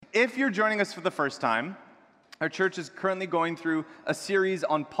If you're joining us for the first time, our church is currently going through a series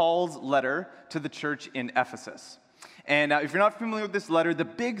on Paul's letter to the church in Ephesus. And if you're not familiar with this letter, the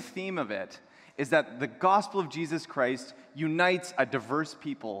big theme of it is that the gospel of Jesus Christ unites a diverse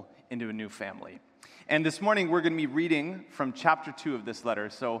people into a new family. And this morning, we're going to be reading from chapter 2 of this letter.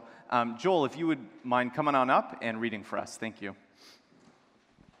 So, Joel, if you would mind coming on up and reading for us. Thank you.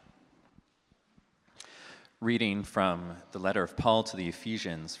 Reading from the letter of Paul to the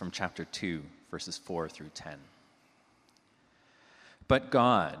Ephesians from chapter 2, verses 4 through 10. But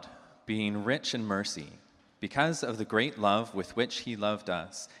God, being rich in mercy, because of the great love with which he loved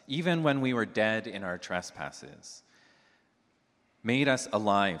us, even when we were dead in our trespasses, made us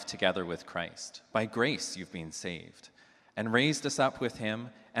alive together with Christ. By grace you've been saved, and raised us up with him,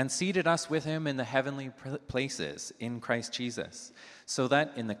 and seated us with him in the heavenly places in Christ Jesus, so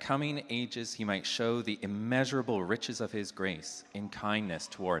that in the coming ages he might show the immeasurable riches of his grace in kindness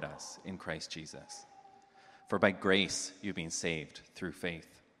toward us in Christ Jesus. For by grace you've been saved through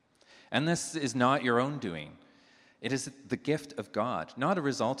faith. And this is not your own doing. It is the gift of God, not a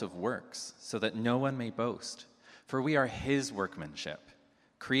result of works, so that no one may boast. For we are his workmanship,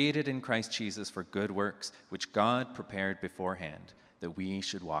 created in Christ Jesus for good works, which God prepared beforehand, that we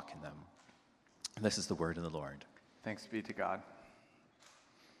should walk in them. This is the word of the Lord. Thanks be to God.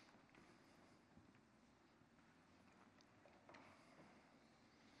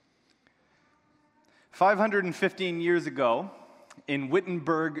 "515 years ago, in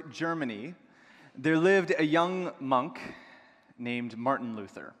Wittenberg, Germany, there lived a young monk named Martin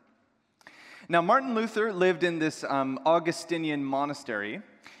Luther. Now, Martin Luther lived in this Augustinian monastery,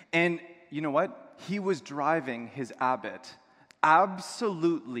 and you know what? He was driving his abbot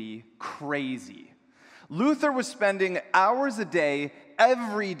absolutely crazy. Luther was spending hours a day,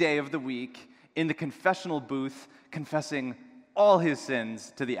 every day of the week, in the confessional booth, confessing all his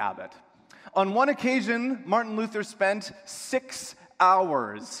sins to the abbot. On one occasion, Martin Luther spent 6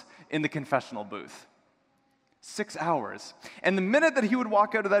 hours in the confessional booth. 6 hours. And the minute that he would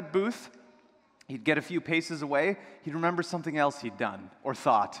walk out of that booth, he'd get a few paces away, he'd remember something else he'd done, or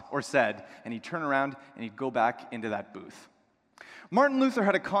thought, or said, and he'd turn around and he'd go back into that booth. Martin Luther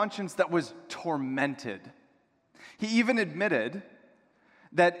had a conscience that was tormented. He even admitted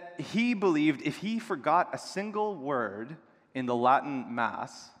that he believed if he forgot a single word in the Latin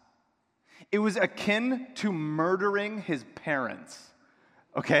Mass, it was akin to murdering his parents.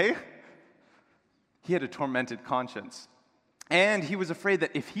 Okay? He had a tormented conscience. And he was afraid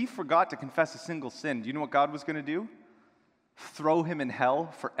that if he forgot to confess a single sin, do you know what God was going to do? Throw him in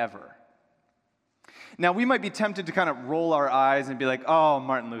hell forever. Now, we might be tempted to kind of roll our eyes and be like, oh,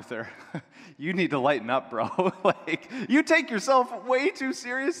 Martin Luther, you need to lighten up, bro. Like, you take yourself way too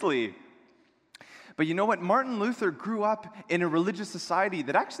seriously. But you know what? Martin Luther grew up in a religious society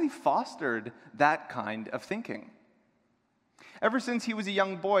that actually fostered that kind of thinking. Ever since he was a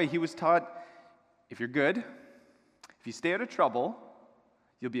young boy, he was taught, if you're good, if you stay out of trouble,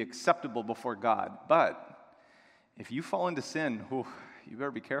 you'll be acceptable before God. But if you fall into sin, you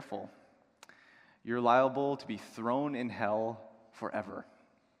better be careful. You're liable to be thrown in hell forever.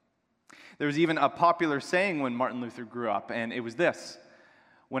 There was even a popular saying when Martin Luther grew up, and it was this: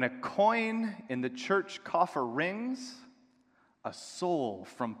 when a coin in the church coffer rings, a soul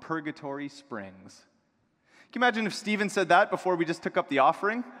from purgatory springs. Can you imagine if Stephen said that before we just took up the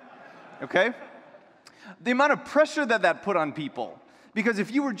offering? Okay? The amount of pressure that put on people. Because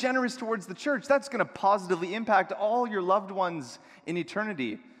if you were generous towards the church, that's going to positively impact all your loved ones in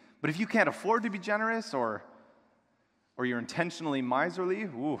eternity. But if you can't afford to be generous, or you're intentionally miserly,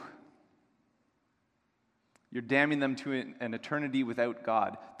 you're damning them to an eternity without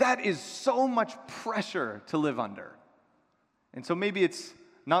God. That is so much pressure to live under. And so maybe it's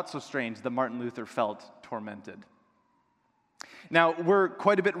not so strange that Martin Luther felt tormented. Now, we're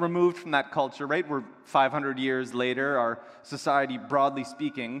quite a bit removed from that culture, right? We're 500 years later. Our society, broadly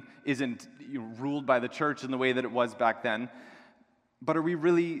speaking, isn't ruled by the church in the way that it was back then. But are we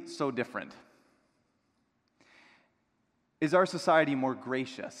really so different? Is our society more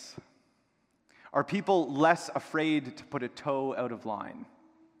gracious? Are people less afraid to put a toe out of line?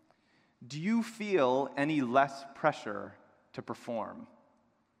 Do you feel any less pressure to perform?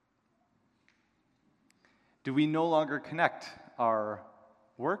 Do we no longer connect our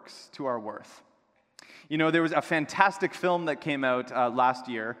works to our worth? You know, there was a fantastic film that came out last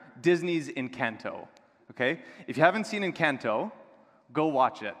year, Disney's Encanto. Okay? If you haven't seen Encanto, go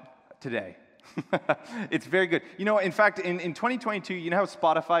watch it today. It's very good. You know, in fact, in 2022, you know how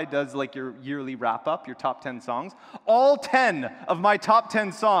Spotify does like your yearly wrap-up, your top 10 songs? All 10 of my top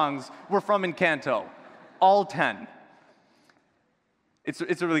 10 songs were from Encanto. All 10.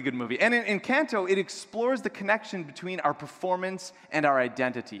 It's a really good movie. And in Canto, it explores the connection between our performance and our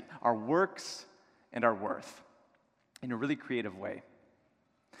identity, our works and our worth, in a really creative way.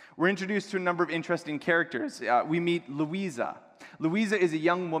 We're introduced to a number of interesting characters. We meet Louisa. Louisa is a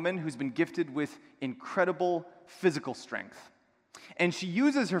young woman who's been gifted with incredible physical strength. And she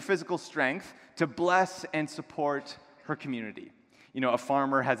uses her physical strength to bless and support her community. You know, a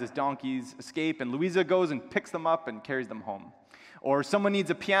farmer has his donkeys escape, and Louisa goes and picks them up and carries them home. Or someone needs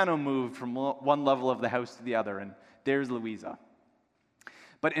a piano moved from one level of the house to the other, and there's Louisa.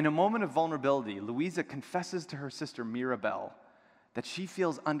 But in a moment of vulnerability, Louisa confesses to her sister Mirabelle that she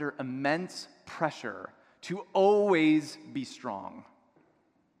feels under immense pressure to always be strong.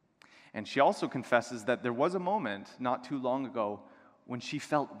 And she also confesses that there was a moment not too long ago when she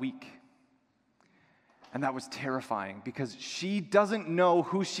felt weak. And that was terrifying because she doesn't know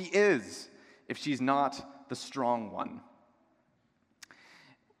who she is if she's not the strong one.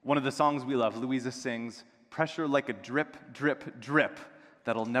 One of the songs we love, Louisa sings, "Pressure like a drip, drip, drip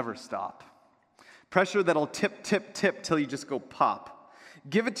that'll never stop. Pressure that'll tip, tip, tip till you just go pop.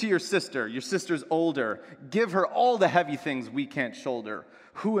 Give it to your sister's older. Give her all the heavy things we can't shoulder.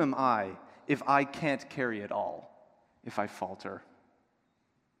 Who am I if I can't carry it all, if I falter?"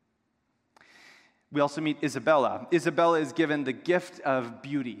 We also meet Isabella. Isabella is given the gift of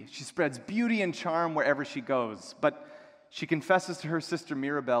beauty. She spreads beauty and charm wherever she goes, but she confesses to her sister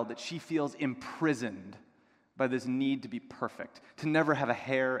Mirabelle that she feels imprisoned by this need to be perfect, to never have a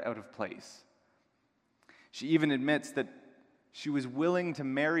hair out of place. She even admits that she was willing to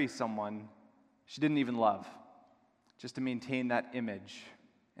marry someone she didn't even love, just to maintain that image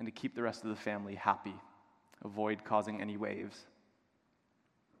and to keep the rest of the family happy, avoid causing any waves.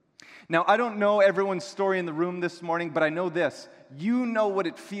 Now, I don't know everyone's story in the room this morning, but I know this. You know what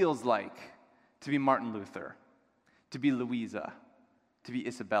it feels like to be Martin Luther, to be Louisa, to be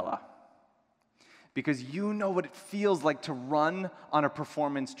Isabella. Because you know what it feels like to run on a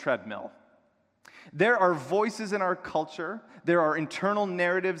performance treadmill. There are voices in our culture. There are internal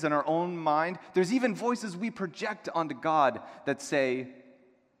narratives in our own mind. There's even voices we project onto God that say,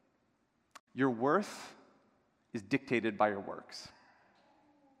 your worth is dictated by your works.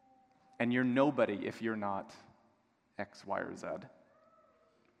 And you're nobody if you're not X, Y, or Z.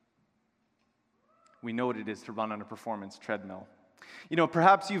 We know what it is to run on a performance treadmill. You know,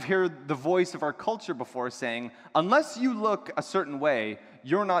 perhaps you've heard the voice of our culture before saying, unless you look a certain way,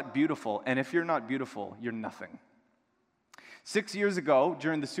 you're not beautiful, and if you're not beautiful, you're nothing. 6 years ago,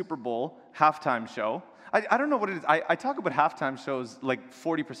 during the Super Bowl halftime show, I don't know what it is. I talk about halftime shows like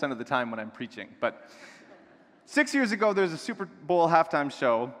 40% of the time when I'm preaching, but 6 years ago, there was a Super Bowl halftime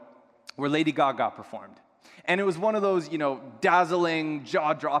show where Lady Gaga performed. And it was one of those, dazzling,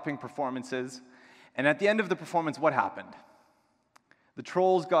 jaw-dropping performances. And at the end of the performance, what happened? The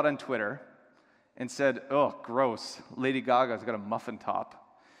trolls got on Twitter and said, oh, gross, Lady Gaga's got a muffin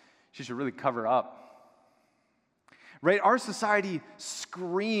top. She should really cover up. Right? Our society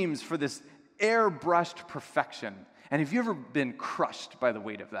screams for this airbrushed perfection. And have you ever been crushed by the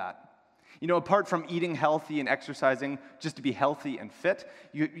weight of that? Apart from eating healthy and exercising just to be healthy and fit,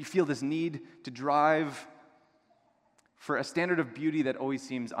 you feel this need to drive for a standard of beauty that always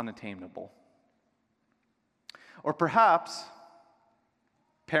seems unattainable. Or perhaps,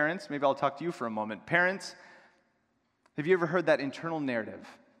 parents, maybe I'll talk to you for a moment. Parents, have you ever heard that internal narrative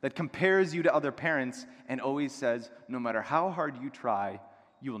that compares you to other parents and always says, no matter how hard you try,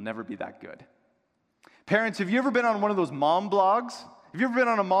 you will never be that good? Parents, have you ever been on one of those mom blogs? Have you ever been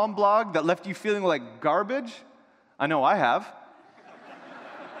on a mom blog that left you feeling like garbage? I know I have.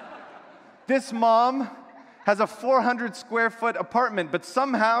 This mom has a 400 square foot apartment, but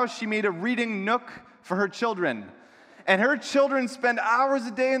somehow she made a reading nook for her children. And her children spend hours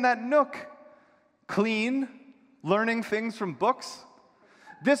a day in that nook, clean, learning things from books.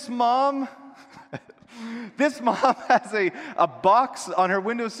 This mom has a box on her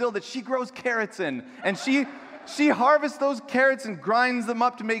windowsill that she grows carrots in, and she harvests those carrots and grinds them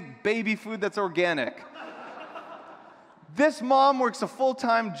up to make baby food that's organic. This mom works a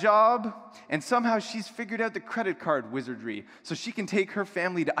full-time job, and somehow she's figured out the credit card wizardry so she can take her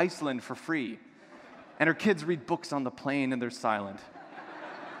family to Iceland for free. And her kids read books on the plane and they're silent.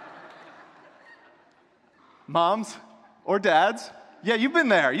 Moms or dads, yeah, you've been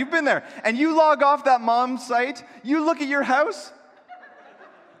there. And you log off that mom site, you look at your house,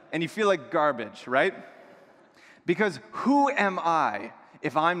 and you feel like garbage, right? Because who am I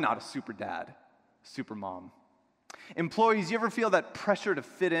if I'm not a super dad, super mom? Employees, you ever feel that pressure to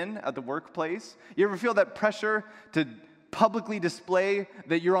fit in at the workplace? You ever feel that pressure to publicly display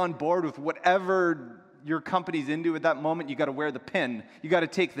that you're on board with whatever your company's into at that moment, you got to wear the pin. You got to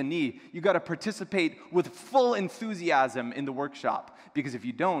take the knee. You got to participate with full enthusiasm in the workshop. Because if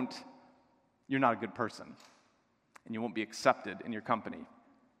you don't, you're not a good person. And you won't be accepted in your company.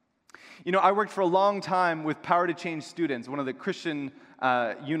 You know, I worked for a long time with Power to Change Students, one of the Christian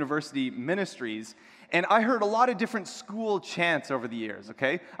university ministries, and I heard a lot of different school chants over the years,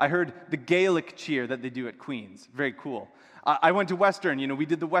 okay? I heard the Gaelic cheer that they do at Queen's. Very cool. I went to Western, you know, we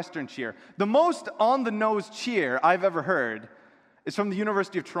did the Western cheer. The most on-the-nose cheer I've ever heard is from the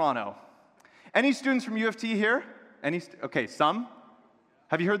University of Toronto. Any students from U of T here? Okay, some?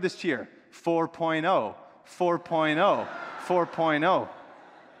 Have you heard this cheer? 4.0, 4.0, 4.0.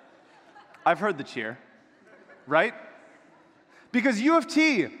 I've heard the cheer, right? Because U of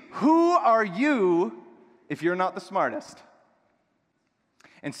T, who are you if you're not the smartest?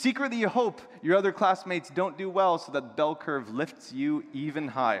 And secretly you hope your other classmates don't do well so that the bell curve lifts you even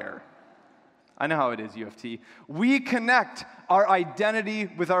higher. I know how it is, U of T. We connect our identity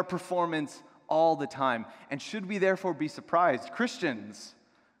with our performance all the time. And should we therefore be surprised, Christians,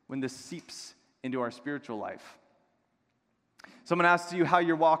 when this seeps into our spiritual life? Someone asks you how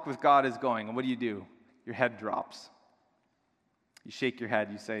your walk with God is going, and what do? Your head drops. You shake your head,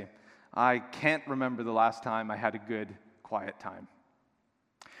 you say, I can't remember the last time I had a good, quiet time.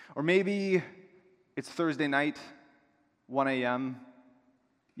 Or maybe it's Thursday night, 1 a.m.,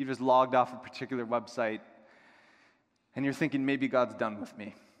 you just logged off a particular website, and you're thinking, maybe God's done with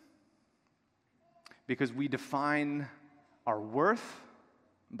me. Because we define our worth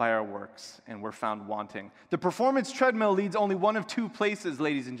by our works, and we're found wanting. The performance treadmill leads only one of two places,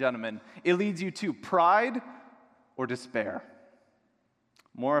 ladies and gentlemen. It leads you to pride or despair.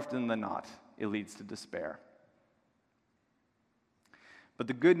 More often than not, it leads to despair. But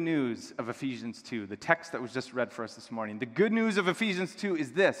the good news of Ephesians 2, the text that was just read for us this morning, the good news of Ephesians 2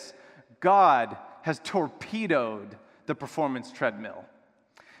 is this: God has torpedoed the performance treadmill.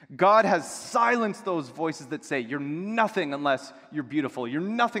 God has silenced those voices that say, you're nothing unless you're beautiful. You're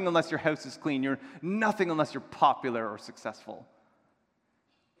nothing unless your house is clean. You're nothing unless you're popular or successful.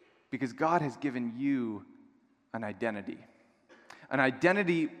 Because God has given you an identity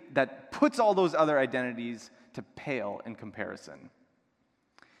that puts all those other identities to pale in comparison.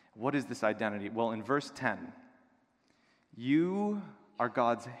 What is this identity? Well, in verse 10, you are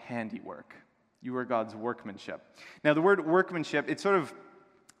God's handiwork. You are God's workmanship. Now, the word workmanship, it sort of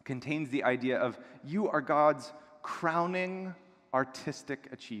contains the idea of you are God's crowning artistic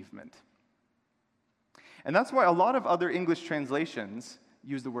achievement. And that's why a lot of other English translations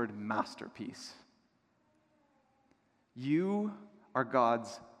use the word masterpiece. You are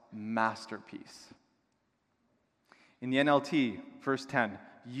God's masterpiece. In the NLT, verse 10,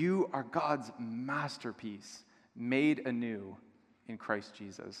 you are God's masterpiece, made anew in Christ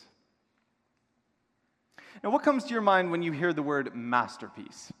Jesus. Now, what comes to your mind when you hear the word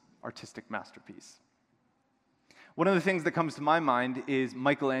masterpiece, artistic masterpiece? One of the things that comes to my mind is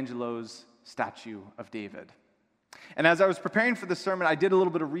Michelangelo's statue of David. And as I was preparing for the sermon, I did a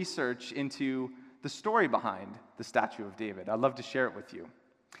little bit of research into the story behind the statue of David. I'd love to share it with you.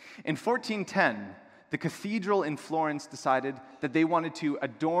 In 1410, the cathedral in Florence decided that they wanted to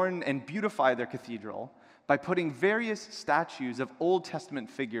adorn and beautify their cathedral by putting various statues of Old Testament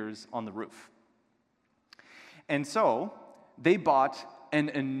figures on the roof. And so they bought an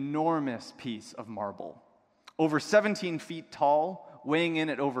enormous piece of marble, over 17 feet tall, weighing in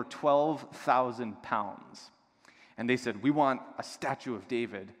at over 12,000 pounds. And they said, we want a statue of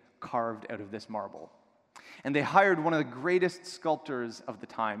David carved out of this marble. And they hired one of the greatest sculptors of the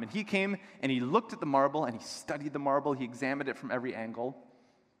time. And he came and he looked at the marble and he studied the marble. He examined it from every angle.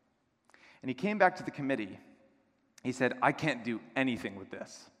 And he came back to the committee. He said, I can't do anything with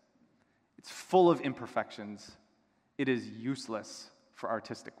this. It's full of imperfections. It is useless for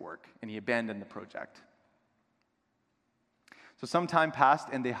artistic work. And he abandoned the project. So some time passed,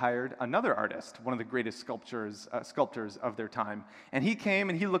 and they hired another artist, one of the greatest sculptors of their time. And he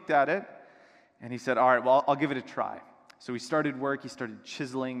came and he looked at it, and he said, all right, well, I'll give it a try. So he started work. He started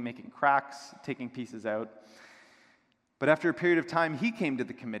chiseling, making cracks, taking pieces out. But after a period of time, he came to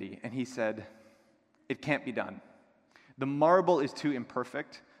the committee, and he said, it can't be done. The marble is too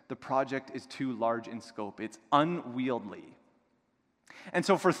imperfect. The project is too large in scope. It's unwieldy. And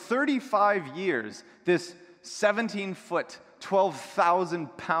so for 35 years, this 17-foot,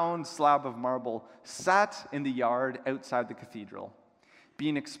 12,000-pound slab of marble sat in the yard outside the cathedral,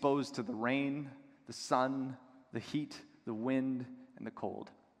 being exposed to the rain, the sun, the heat, the wind, and the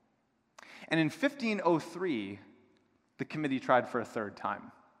cold. And in 1503, the committee tried for a third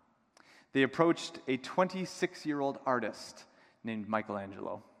time. They approached a 26-year-old artist named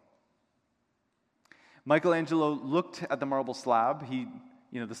Michelangelo. Michelangelo looked at the marble slab.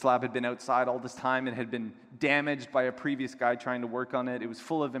 The slab had been outside all this time. It had been damaged by a previous guy trying to work on it. It was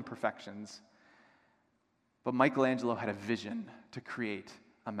full of imperfections. But Michelangelo had a vision to create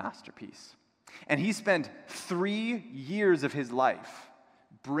a masterpiece. And he spent 3 years of his life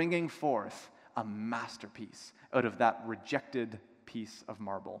bringing forth a masterpiece out of that rejected piece of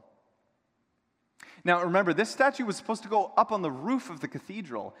marble. Now remember, this statue was supposed to go up on the roof of the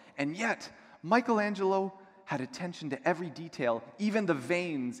cathedral, and yet Michelangelo had attention to every detail, even the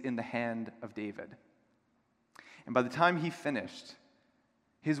veins in the hand of David. And by the time he finished,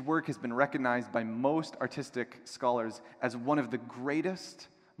 his work has been recognized by most artistic scholars as one of the greatest,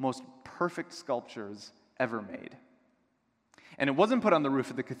 most perfect sculptures ever made. And it wasn't put on the roof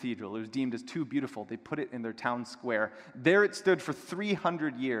of the cathedral. It was deemed as too beautiful. They put it in their town square. There it stood for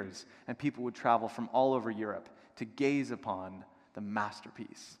 300 years, and people would travel from all over Europe to gaze upon the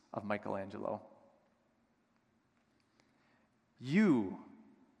masterpiece of Michelangelo. You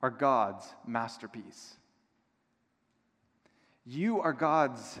are God's masterpiece. You are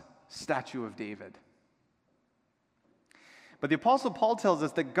God's statue of David. But the Apostle Paul tells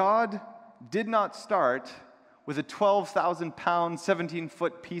us that God did not start with a 12,000-pound,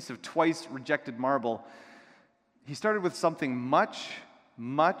 17-foot piece of twice rejected marble. He started with something much,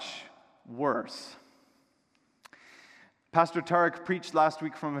 much worse. Pastor Tarek preached last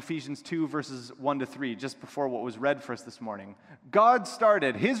week from Ephesians 2, verses 1 to 3, just before what was read for us this morning. God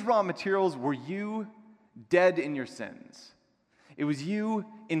started, his raw materials were you dead in your sins. It was you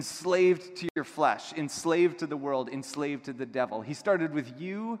enslaved to your flesh, enslaved to the world, enslaved to the devil. He started with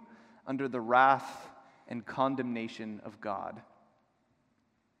you under the wrath and condemnation of God.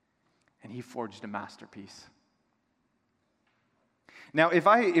 And he forged a masterpiece. Now,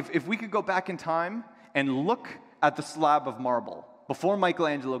 if we could go back in time and look at the slab of marble before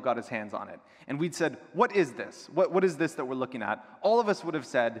Michelangelo got his hands on it, and we'd said, what is this? What is this that we're looking at? All of us would have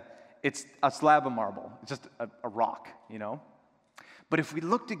said, it's a slab of marble. It's just a rock, But if we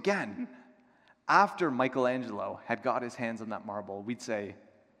looked again, after Michelangelo had got his hands on that marble, we'd say,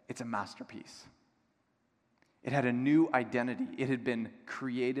 it's a masterpiece. It had a new identity. It had been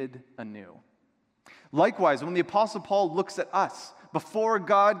created anew. Likewise, when the Apostle Paul looks at us, before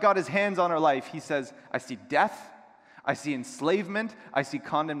God got his hands on our life, he says, I see death, I see enslavement, I see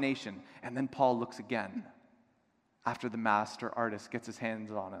condemnation. And then Paul looks again after the master artist gets his hands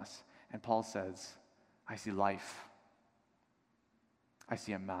on us, and Paul says, I see life. I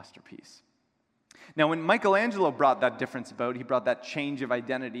see a masterpiece. Now, when Michelangelo brought that difference about, he brought that change of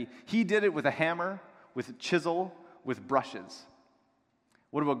identity, he did it with a hammer, with a chisel, with brushes.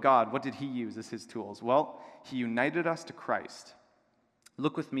 What about God? What did he use as his tools? Well, he united us to Christ.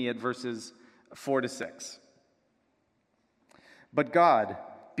 Look with me at verses 4 to 6. But God,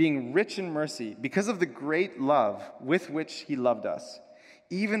 being rich in mercy, because of the great love with which he loved us,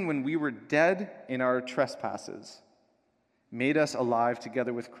 even when we were dead in our trespasses, made us alive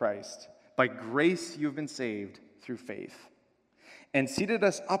together with Christ. By grace you have been saved through faith, and raised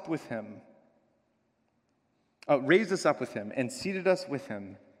us up with him, and seated us with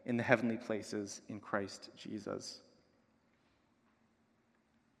him in the heavenly places in Christ Jesus.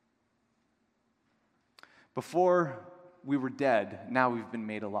 Before we were dead, now we've been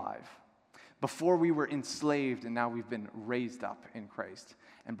made alive. Before we were enslaved, and now we've been raised up in Christ.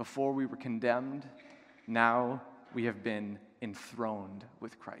 And before we were condemned, now we have been enthroned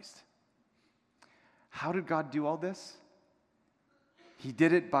with Christ. How did God do all this? He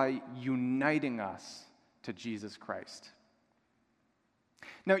did it by uniting us to Jesus Christ.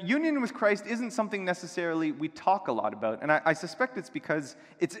 Now, union with Christ isn't something necessarily we talk a lot about, and I suspect it's because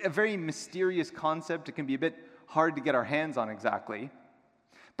it's a very mysterious concept. It can be a bit hard to get our hands on exactly.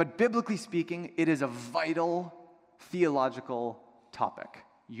 But biblically speaking, it is a vital theological topic,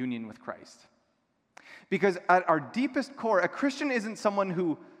 union with Christ. Because at our deepest core, a Christian isn't someone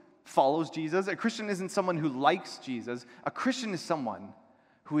who follows Jesus. A Christian isn't someone who likes Jesus. A Christian is someone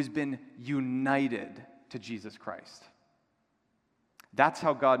who has been united to Jesus Christ. That's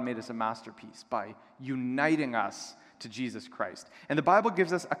how God made us a masterpiece, by uniting us to Jesus Christ. And the Bible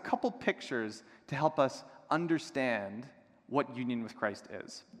gives us a couple pictures to help us understand what union with Christ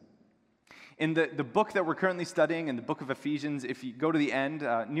is. In the book that we're currently studying, in the book of Ephesians, if you go to the end,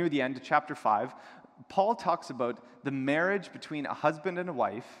 near the end, to chapter 5, Paul talks about the marriage between a husband and a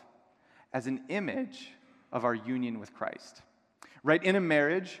wife as an image of our union with Christ. Right? In a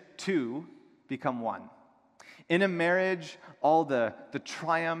marriage, two become one. In a marriage, all the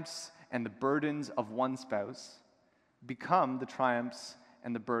triumphs and the burdens of one spouse become the triumphs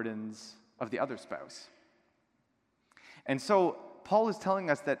and the burdens of the other spouse. And so, Paul is telling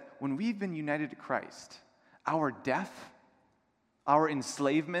us that when we've been united to Christ, our death, our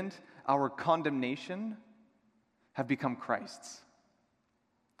enslavement, our condemnation have become Christ's.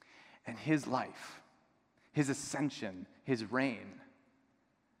 And his life, his ascension, his reign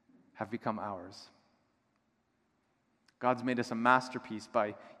have become ours. God's made us a masterpiece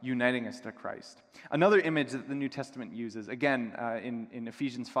by uniting us to Christ. Another image that the New Testament uses, again, in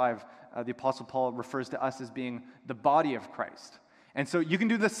Ephesians 5, the Apostle Paul refers to us as being the body of Christ. And so you can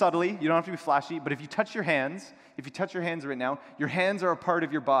do this subtly, you don't have to be flashy, but if you touch your hands right now, your hands are a part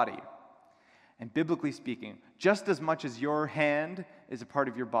of your body. And biblically speaking, just as much as your hand is a part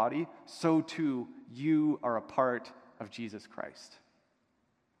of your body, so too you are a part of Jesus Christ.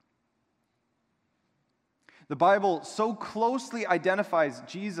 The Bible so closely identifies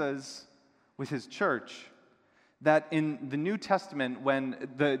Jesus with his church that in the New Testament, when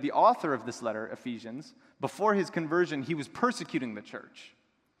the author of this letter, Ephesians, before his conversion, he was persecuting the church.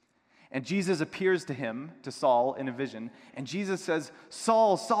 And Jesus appears to him, to Saul, in a vision, and Jesus says,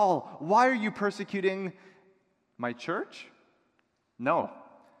 "Saul, Saul, why are you persecuting my church?" No.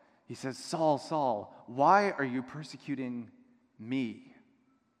 He says, "Saul, Saul, why are you persecuting me?"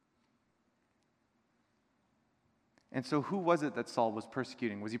 And so who was it that Saul was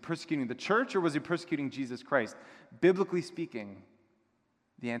persecuting? Was he persecuting the church or was he persecuting Jesus Christ? Biblically speaking,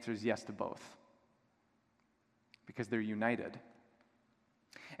 the answer is yes to both. Because they're united.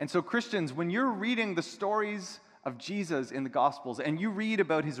 And so Christians, when you're reading the stories of Jesus in the Gospels and you read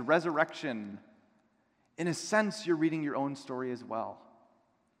about his resurrection, in a sense, you're reading your own story as well.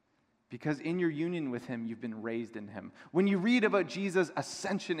 Because in your union with him, you've been raised in him. When you read about Jesus'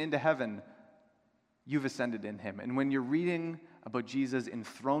 ascension into heaven, you've ascended in him. And when you're reading about Jesus'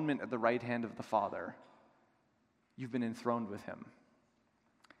 enthronement at the right hand of the Father, you've been enthroned with him.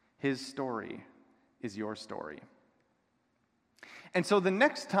 His story is your story. And so the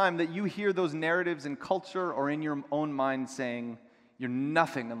next time that you hear those narratives in culture or in your own mind saying, "You're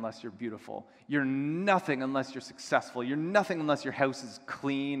nothing unless you're beautiful. You're nothing unless you're successful. You're nothing unless your house is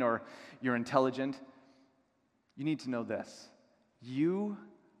clean or you're intelligent," you need to know this. You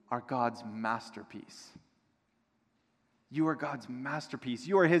are God's masterpiece. You are God's masterpiece.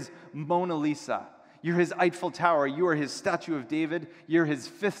 You are his Mona Lisa. You're his Eiffel Tower. You are his Statue of David. You're his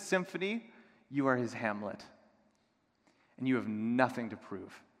Fifth Symphony. You are his Hamlet. And you have nothing to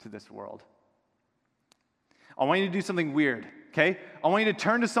prove to this world. I want you to do something weird, okay? I want you to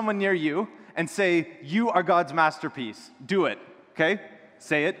turn to someone near you and say, "You are God's masterpiece." Do it, okay?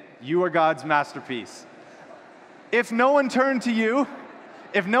 Say it. You are God's masterpiece. If no one turned to you,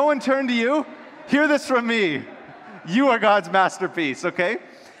 hear this from me. You are God's masterpiece, okay?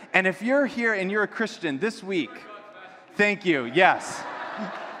 And if you're here and you're a Christian this week, thank you, yes.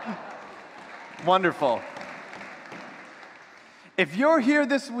 Wonderful. If you're here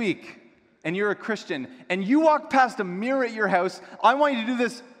this week and you're a Christian and you walk past a mirror at your house, I want you to do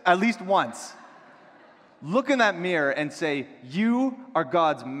this at least once. Look in that mirror and say, "You are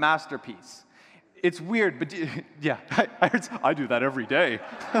God's masterpiece." It's weird, but yeah, I do that every day.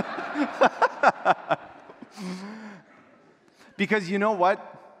 Because you know what?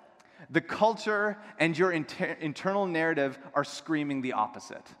 The culture and your internal narrative are screaming the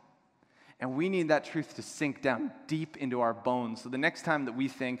opposite. And we need that truth to sink down deep into our bones so the next time that we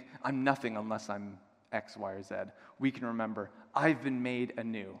think, "I'm nothing unless I'm X, Y, or Z," we can remember, I've been made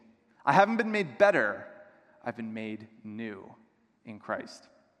anew. I haven't been made better. I've been made new in Christ.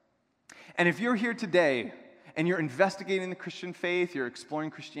 And if you're here today and you're investigating the Christian faith, you're exploring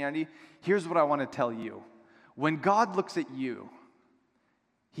Christianity, here's what I want to tell you. When God looks at you,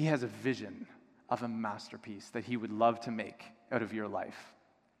 he has a vision of a masterpiece that he would love to make out of your life.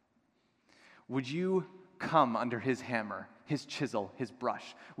 Would you come under his hammer, his chisel, his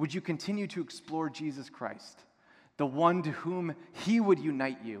brush? Would you continue to explore Jesus Christ, the one to whom he would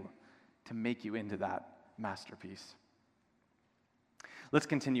unite you to make you into that masterpiece? Let's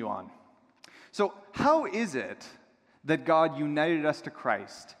continue on. So, how is it that God united us to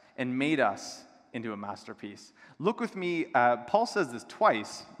Christ and made us into a masterpiece? Look with me, Paul says this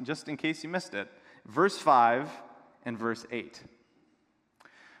twice, just in case you missed it. Verse 5 and verse 8.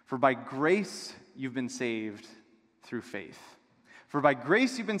 "For by grace you've been saved through faith. For by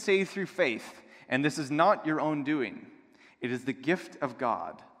grace you've been saved through faith, and this is not your own doing. It is the gift of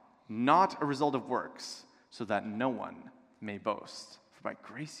God, not a result of works, so that no one may boast. For by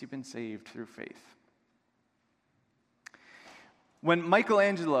grace you've been saved through faith." When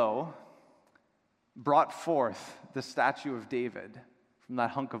Michelangelo brought forth the statue of David from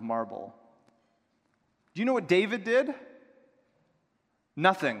that hunk of marble, do you know what David did?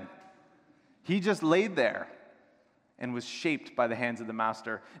 Nothing. He just laid there and was shaped by the hands of the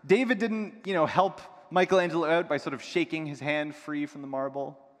master. David didn't, help Michelangelo out by sort of shaking his hand free from the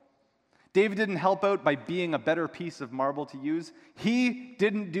marble. David didn't help out by being a better piece of marble to use. He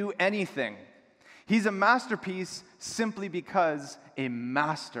didn't do anything. He's a masterpiece simply because a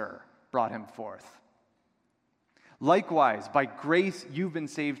master brought him forth. Likewise, by grace, you've been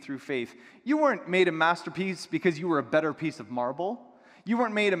saved through faith. You weren't made a masterpiece because you were a better piece of marble. You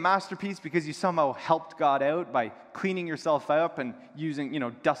weren't made a masterpiece because you somehow helped God out by cleaning yourself up and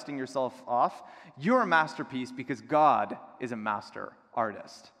dusting yourself off. You're a masterpiece because God is a master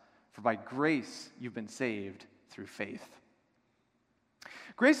artist. For by grace, you've been saved through faith.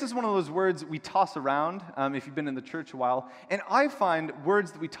 Grace is one of those words we toss around if you've been in the church a while. And I find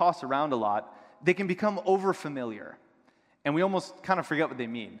words that we toss around a lot, they can become overfamiliar. And we almost kind of forget what they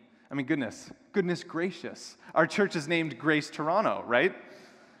mean. I mean, goodness gracious. Our church is named Grace Toronto, right?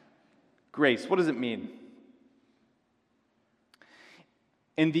 Grace, what does it mean?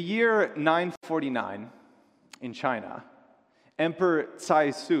 In the year 949 in China, Emperor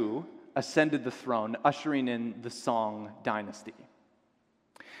Cai ascended the throne, ushering in the Song dynasty.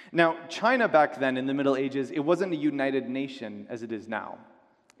 Now, China back then in the Middle Ages, it wasn't a united nation as it is now.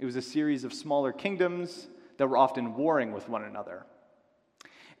 It was a series of smaller kingdoms that were often warring with one another.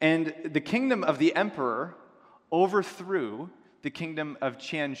 And the kingdom of the emperor overthrew the kingdom of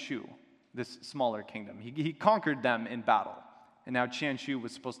Qianshu, this smaller kingdom. He conquered them in battle. And now Qianshu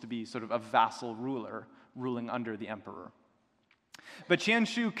was supposed to be sort of a vassal ruler, ruling under the emperor. But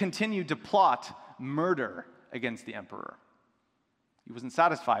Qianshu continued to plot murder against the emperor. He wasn't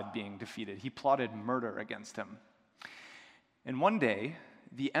satisfied being defeated. He plotted murder against him. And one day,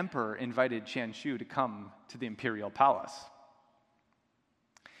 the emperor invited Qianshu to come to the imperial palace.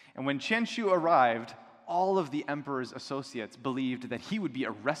 And when Qianshu arrived, all of the emperor's associates believed that he would be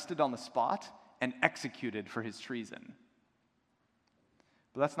arrested on the spot and executed for his treason.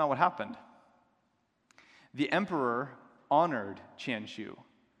 But that's not what happened. The emperor honored Qianshu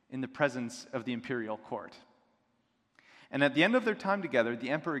in the presence of the imperial court. And at the end of their time together, the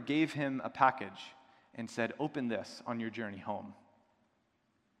emperor gave him a package and said, "Open this on your journey home."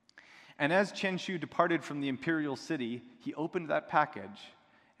 And as Qianshu departed from the imperial city, he opened that package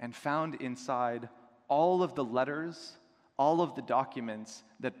and found inside all of the letters, all of the documents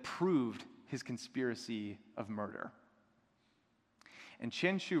that proved his conspiracy of murder. And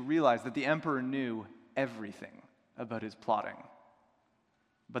Qianshu realized that the emperor knew everything about his plotting,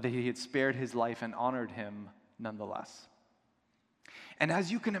 but that he had spared his life and honored him nonetheless. And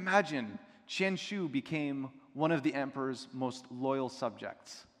as you can imagine, Qianshu became one of the emperor's most loyal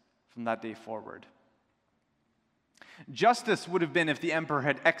subjects from that day forward. Justice would have been if the emperor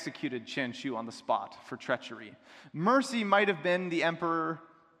had executed Qianshu on the spot for treachery. Mercy might have been the emperor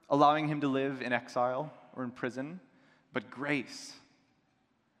allowing him to live in exile or in prison, but grace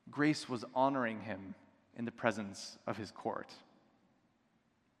was honoring him in the presence of his court.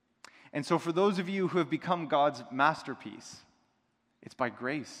 And so for those of you who have become God's masterpiece, it's by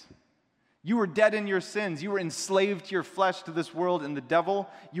grace. You were dead in your sins. You were enslaved to your flesh, to this world and the devil.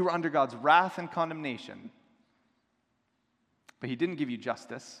 You were under God's wrath and condemnation. But he didn't give you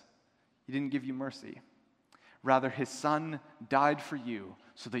justice. He didn't give you mercy. Rather, his son died for you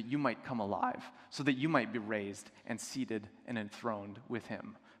so that you might come alive, so that you might be raised and seated and enthroned with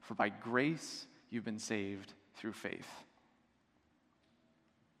him. For by grace you've been saved through faith.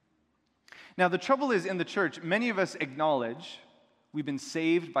 Now, the trouble is in the church, many of us acknowledge we've been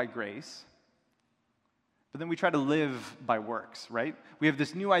saved by grace, but then we try to live by works, right? We have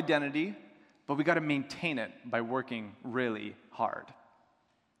this new identity, but we got to maintain it by working really hard.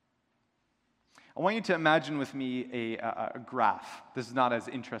 I want you to imagine with me a graph. This is not as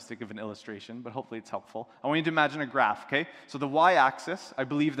interesting of an illustration, but hopefully it's helpful. I want you to imagine a graph, okay? So the y-axis, I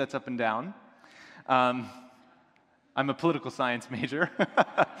believe that's up and down. I'm a political science major.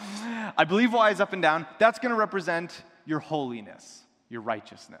 I believe y is up and down. That's going to represent your holiness, your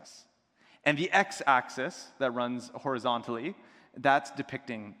righteousness. And the x-axis that runs horizontally, that's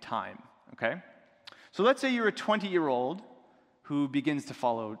depicting time, okay? So let's say you're a 20-year-old who begins to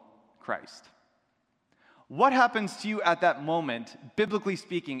follow Christ. What happens to you at that moment, biblically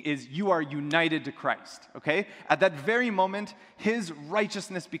speaking, is you are united to Christ, okay? At that very moment, his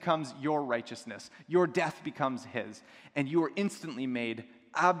righteousness becomes your righteousness. Your death becomes his. And you are instantly made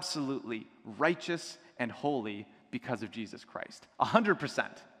absolutely righteous and holy because of Jesus Christ. 100%.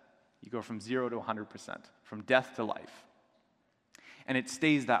 You go from 0 to 100%, from death to life. And it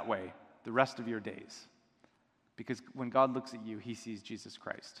stays that way the rest of your days. Because when God looks at you, he sees Jesus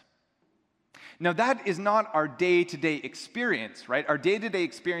Christ. Now, that is not our day-to-day experience, right? Our day-to-day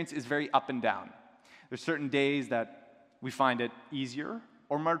experience is very up and down. There's certain days that we find it easier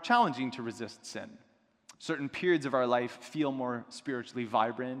or more challenging to resist sin. Certain periods of our life feel more spiritually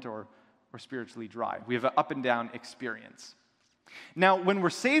vibrant or spiritually dry. We have an up and down experience. Now, when we're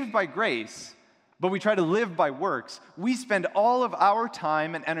saved by grace, but we try to live by works, we spend all of our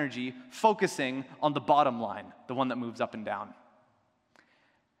time and energy focusing on the bottom line, the one that moves up and down.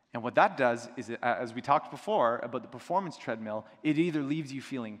 And what that does is, as we talked before about the performance treadmill, it either leaves you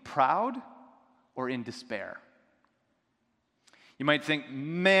feeling proud or in despair. You might think,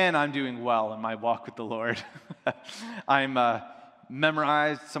 man, I'm doing well in my walk with the Lord. I'm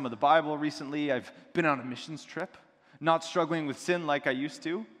memorized some of the Bible recently. I've been on a missions trip, not struggling with sin like I used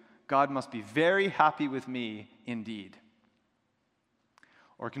to. God must be very happy with me indeed.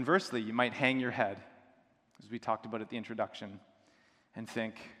 Or conversely, you might hang your head, as we talked about at the introduction, and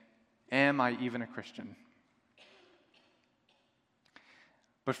think, am I even a Christian?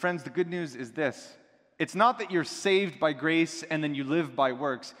 But friends, the good news is this. It's not that you're saved by grace and then you live by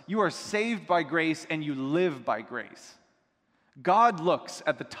works. You are saved by grace and you live by grace. God looks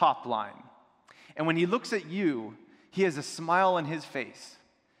at the top line. And when he looks at you, he has a smile on his face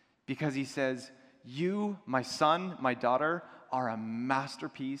because he says, you, my son, my daughter, are a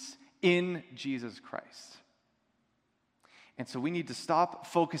masterpiece in Jesus Christ. And so we need to stop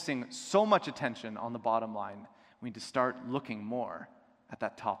focusing so much attention on the bottom line. We need to start looking more at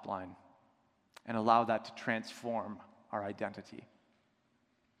that top line and allow that to transform our identity.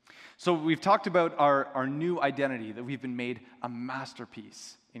 So we've talked about our new identity, that we've been made a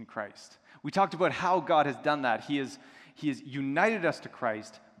masterpiece in Christ. We talked about how God has done that. He has united us to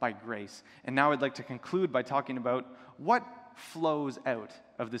Christ by grace. And now I'd like to conclude by talking about what flows out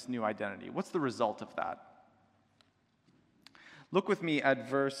of this new identity. What's the result of that? Look with me at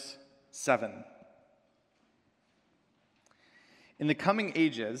verse 7. In the coming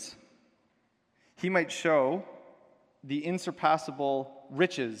ages, he might show the insurpassable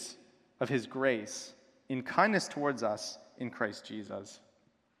riches of his grace in kindness towards us in Christ Jesus.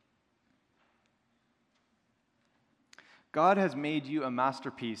 God has made you a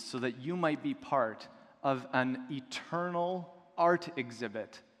masterpiece so that you might be part of an eternal art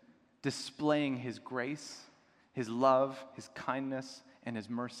exhibit displaying his grace, his love, his kindness, and his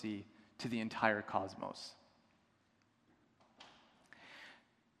mercy to the entire cosmos.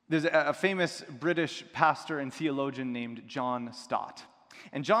 There's a famous British pastor and theologian named John Stott.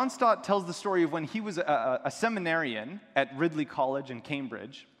 And John Stott tells the story of when he was a seminarian at Ridley College in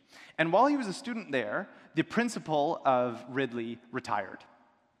Cambridge. And while he was a student there, the principal of Ridley retired.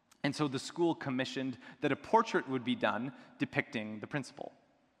 And so the school commissioned that a portrait would be done depicting the principal.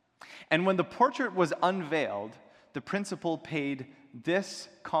 And when the portrait was unveiled, the principal paid this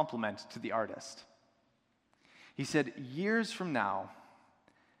compliment to the artist. He said, years from now,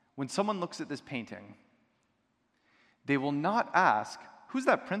 when someone looks at this painting, they will not ask, who's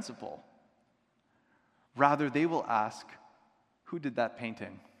that principal? Rather, they will ask, who did that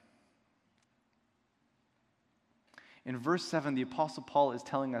painting? In verse 7, the Apostle Paul is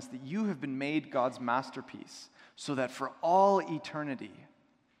telling us that you have been made God's masterpiece so that for all eternity,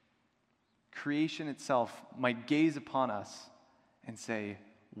 creation itself might gaze upon us and say,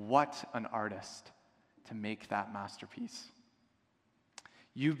 what an artist to make that masterpiece.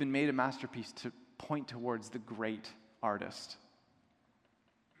 You've been made a masterpiece to point towards the great artist.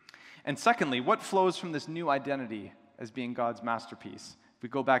 And secondly, what flows from this new identity as being God's masterpiece? If we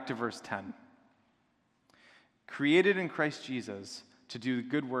go back to verse 10. Created in Christ Jesus to do the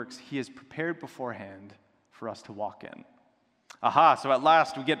good works he has prepared beforehand for us to walk in. Aha, so at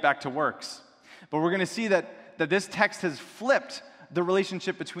last we get back to works. But we're going to see that this text has flipped the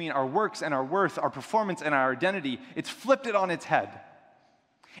relationship between our works and our worth, our performance and our identity. It's flipped it on its head.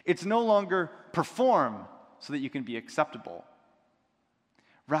 It's no longer perform so that you can be acceptable.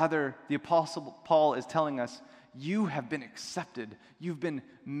 Rather, the Apostle Paul is telling us, you have been accepted. You've been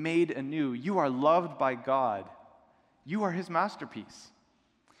made anew. You are loved by God. You are his masterpiece.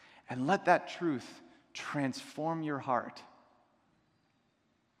 And let that truth transform your heart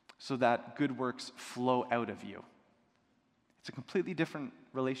so that good works flow out of you. It's a completely different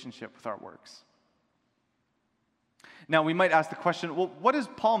relationship with our works. Now, we might ask the question, well, what does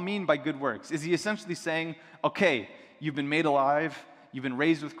Paul mean by good works? Is he essentially saying, okay, you've been made alive, you've been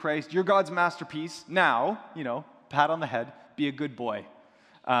raised with Christ, you're God's masterpiece, now, pat on the head, be a good boy.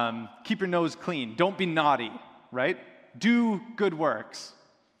 Keep your nose clean, don't be naughty, right? Do good works.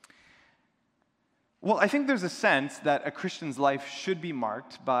 Well, I think there's a sense that a Christian's life should be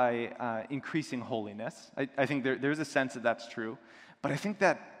marked by increasing holiness. I think there's a sense that that's true. But I think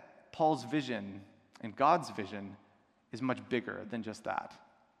that Paul's vision and God's vision is much bigger than just that.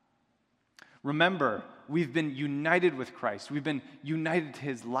 Remember, we've been united with Christ. We've been united to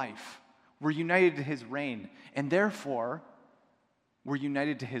his life. We're united to his reign. And therefore, we're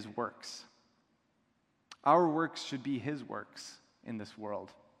united to his works. Our works should be his works in this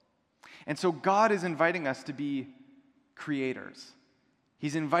world. And so God is inviting us to be creators.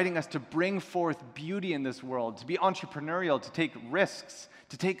 He's inviting us to bring forth beauty in this world, to be entrepreneurial, to take risks,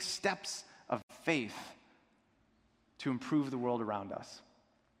 to take steps of faith to improve the world around us.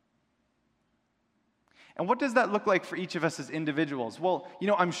 And what does that look like for each of us as individuals? Well,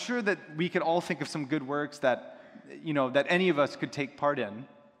 I'm sure that we could all think of some good works that any of us could take part in.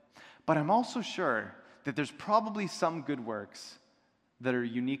 But I'm also sure that there's probably some good works that are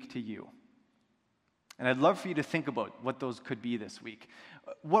unique to you. And I'd love for you to think about what those could be this week.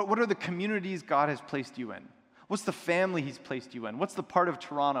 What are the communities God has placed you in? What's the family he's placed you in? What's the part of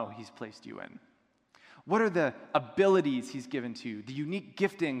Toronto he's placed you in? What are the abilities he's given to you, the unique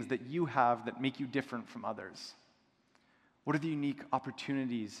giftings that you have that make you different from others? What are the unique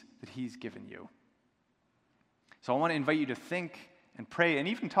opportunities that he's given you? So I want to invite you to think and pray and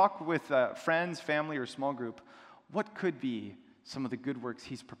even talk with friends, family, or small group. What could be some of the good works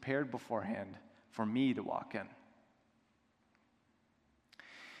he's prepared beforehand for me to walk in?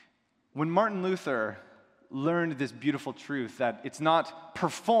 When Martin Luther learned this beautiful truth that it's not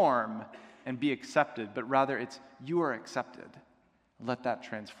perform and be accepted, but rather it's you are accepted. Let that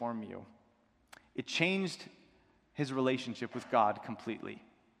transform you. It changed his relationship with God completely.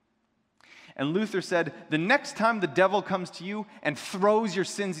 And Luther said, the next time the devil comes to you and throws your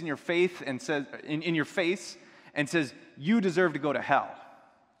sins in your faith and says in your face and says, you deserve to go to hell,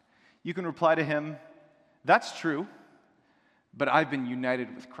 you can reply to him, that's true, but I've been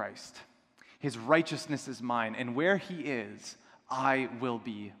united with Christ. His righteousness is mine, and where he is, I will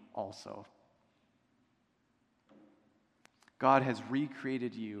be also. God has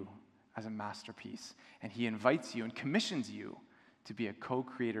recreated you as a masterpiece, and he invites you and commissions you to be a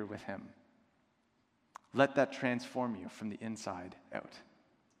co-creator with him. Let that transform you from the inside out.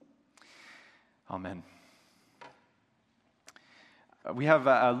 Amen. We have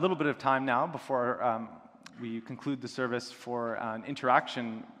a little bit of time now before we conclude the service for an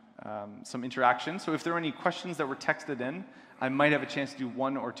interaction, some interaction. So if there are any questions that were texted in, I might have a chance to do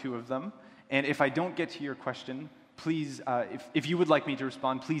one or two of them. And if I don't get to your question, please, if you would like me to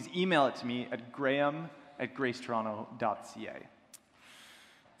respond, please email it to me at graham@gracetoronto.ca.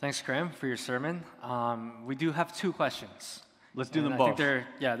 Thanks, Graham, for your sermon. We do have two questions. Let's do them I both. think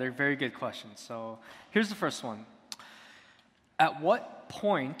they're very good questions. So here's the first one. At what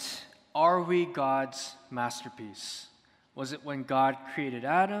point are we God's masterpiece? Was it when God created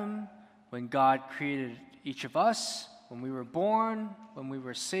Adam? When God created each of us? When we were born? When we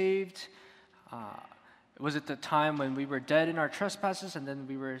were saved? Was it the time when we were dead in our trespasses and then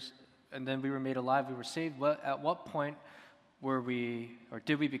we were made alive? We were saved. At what point were we, or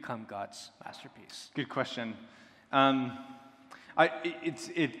did we become God's masterpiece? Good question. I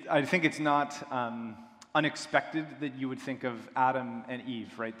think it's not unexpected that you would think of Adam and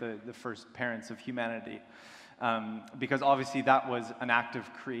Eve, right? The first parents of humanity, because obviously that was an act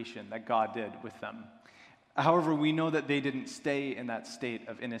of creation that God did with them. However, we know that they didn't stay in that state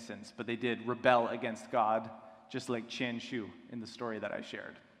of innocence, but they did rebel against God, just like Qian Shu in the story that I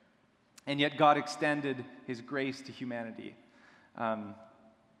shared. And yet God extended his grace to humanity and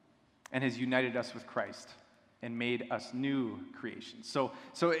has united us with Christ and made us new creations. So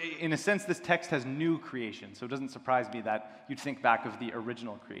in a sense, this text has new creation, so it doesn't surprise me that you'd think back of the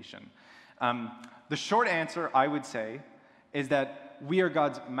original creation. The short answer, I would say, is that we are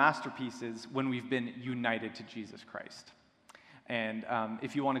God's masterpieces when we've been united to Jesus Christ. And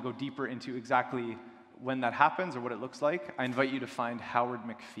if you want to go deeper into exactly when that happens or what it looks like, I invite you to find Howard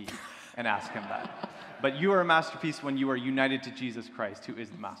McPhee and ask him that. But you are a masterpiece when you are united to Jesus Christ, who is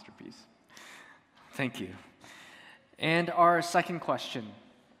the masterpiece. Thank you. And our second question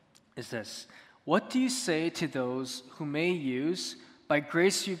is this. What do you say to those who may use, by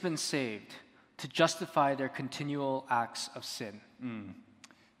grace you've been saved, to justify their continual acts of sin?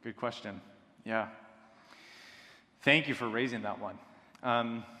 Good question. Yeah. Thank you for raising that one.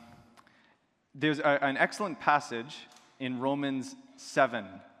 There's an excellent passage in Romans 7,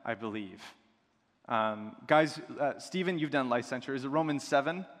 I believe. Guys, Stephen, you've done licensure. Is it Romans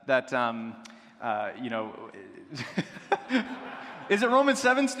 7 that, is it Romans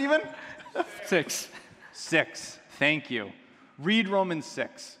 7, Stephen? 6. 6. Thank you. Read Romans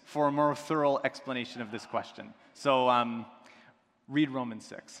 6 for a more thorough explanation of this question. So read Romans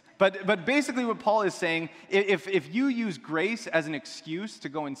 6. But basically what Paul is saying, if you use grace as an excuse to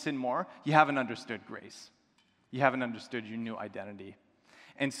go and sin more, you haven't understood grace. You haven't understood your new identity.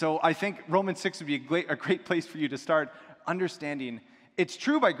 And so I think Romans 6 would be a great place for you to start understanding it's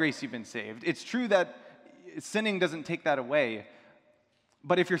true by grace you've been saved. It's true that sinning doesn't take that away.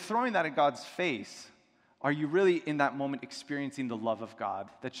 But if you're throwing that at God's face, are you really in that moment experiencing the love of God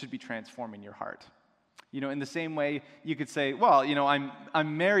that should be transforming your heart? In the same way, you could say, well,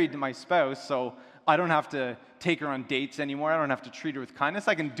 I'm married to my spouse, so I don't have to take her on dates anymore. I don't have to treat her with kindness.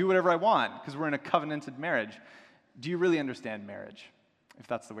 I can do whatever I want because we're in a covenanted marriage. Do you really understand marriage if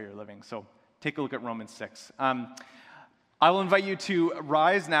that's the way you're living? So take a look at Romans 6. I will invite you to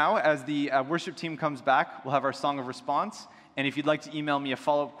rise now as the worship team comes back. We'll have our song of response. And if you'd like to email me a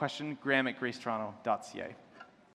follow-up question, graham@gracetoronto.ca.